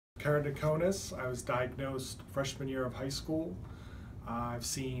Keratoconus. I was diagnosed freshman year of high school. I've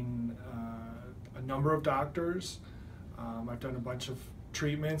seen a number of doctors. I've done a bunch of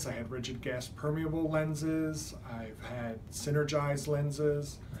treatments. I had rigid gas permeable lenses. I've had SynergEyes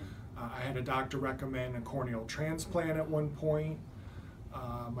lenses. I had a doctor recommend a corneal transplant at one point.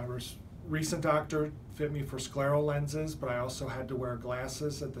 My recent doctor fit me for scleral lenses, but I also had to wear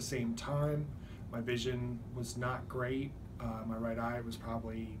glasses at the same time. My vision was not great. My right eye was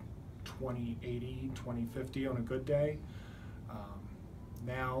probably 20/80, 20/50 on a good day.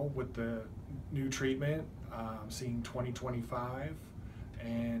 Now with the new treatment, I'm seeing 20/25,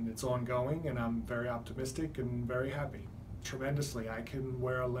 and it's ongoing, and I'm very optimistic and very happy. Tremendously. I can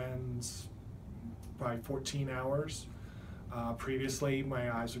wear a lens probably 14 hours. Previously,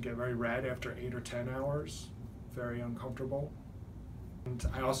 my eyes would get very red after 8 or 10 hours. Very uncomfortable. And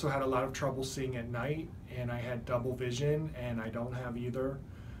I also had a lot of trouble seeing at night, and I had double vision, and I don't have either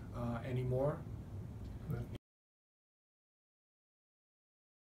anymore.